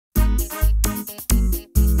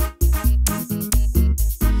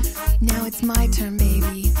It's my turn,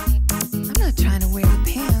 baby. I'm not trying to wear the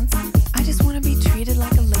pants. I just want to be treated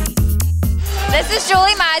like a lady. This is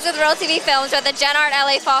Julie Mize with Real TV Films at the Gen Art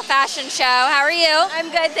LA Fall Fashion Show. How are you? I'm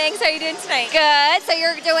good, thanks. How are you doing tonight? Good. So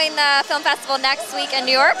you're doing the film festival next week in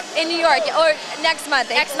New York? In New York, or next month.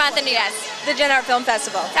 Next month in New York. Yes, the Gen Art Film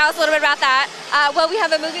Festival. Tell us a little bit about that. Well, we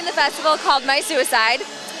have a movie in the festival called My Suicide,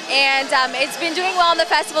 and it's been doing well on the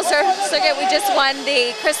festival circuit. We just won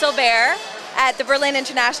the Crystal Bear at the Berlin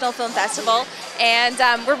International Film Festival, and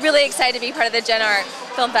we're really excited to be part of the Gen Art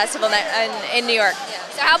Film Festival in New York.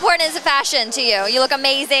 So how important is the fashion to you? You look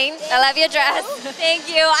amazing. I love your dress.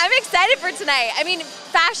 Thank you. I'm excited for tonight. I mean,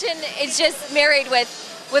 fashion is just married with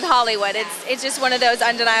Hollywood. It's just one of those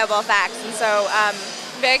undeniable facts, and so I'm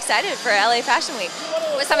very excited for LA Fashion Week.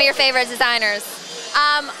 What's some of your favorite designers?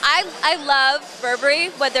 I love Burberry,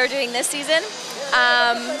 what they're doing this season,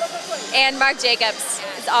 and Marc Jacobs.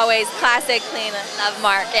 It's always classic, clean. Love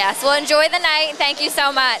Marc, yes. Well, enjoy the night. Thank you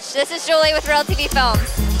so much. This is Julie with Real TV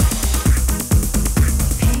Films.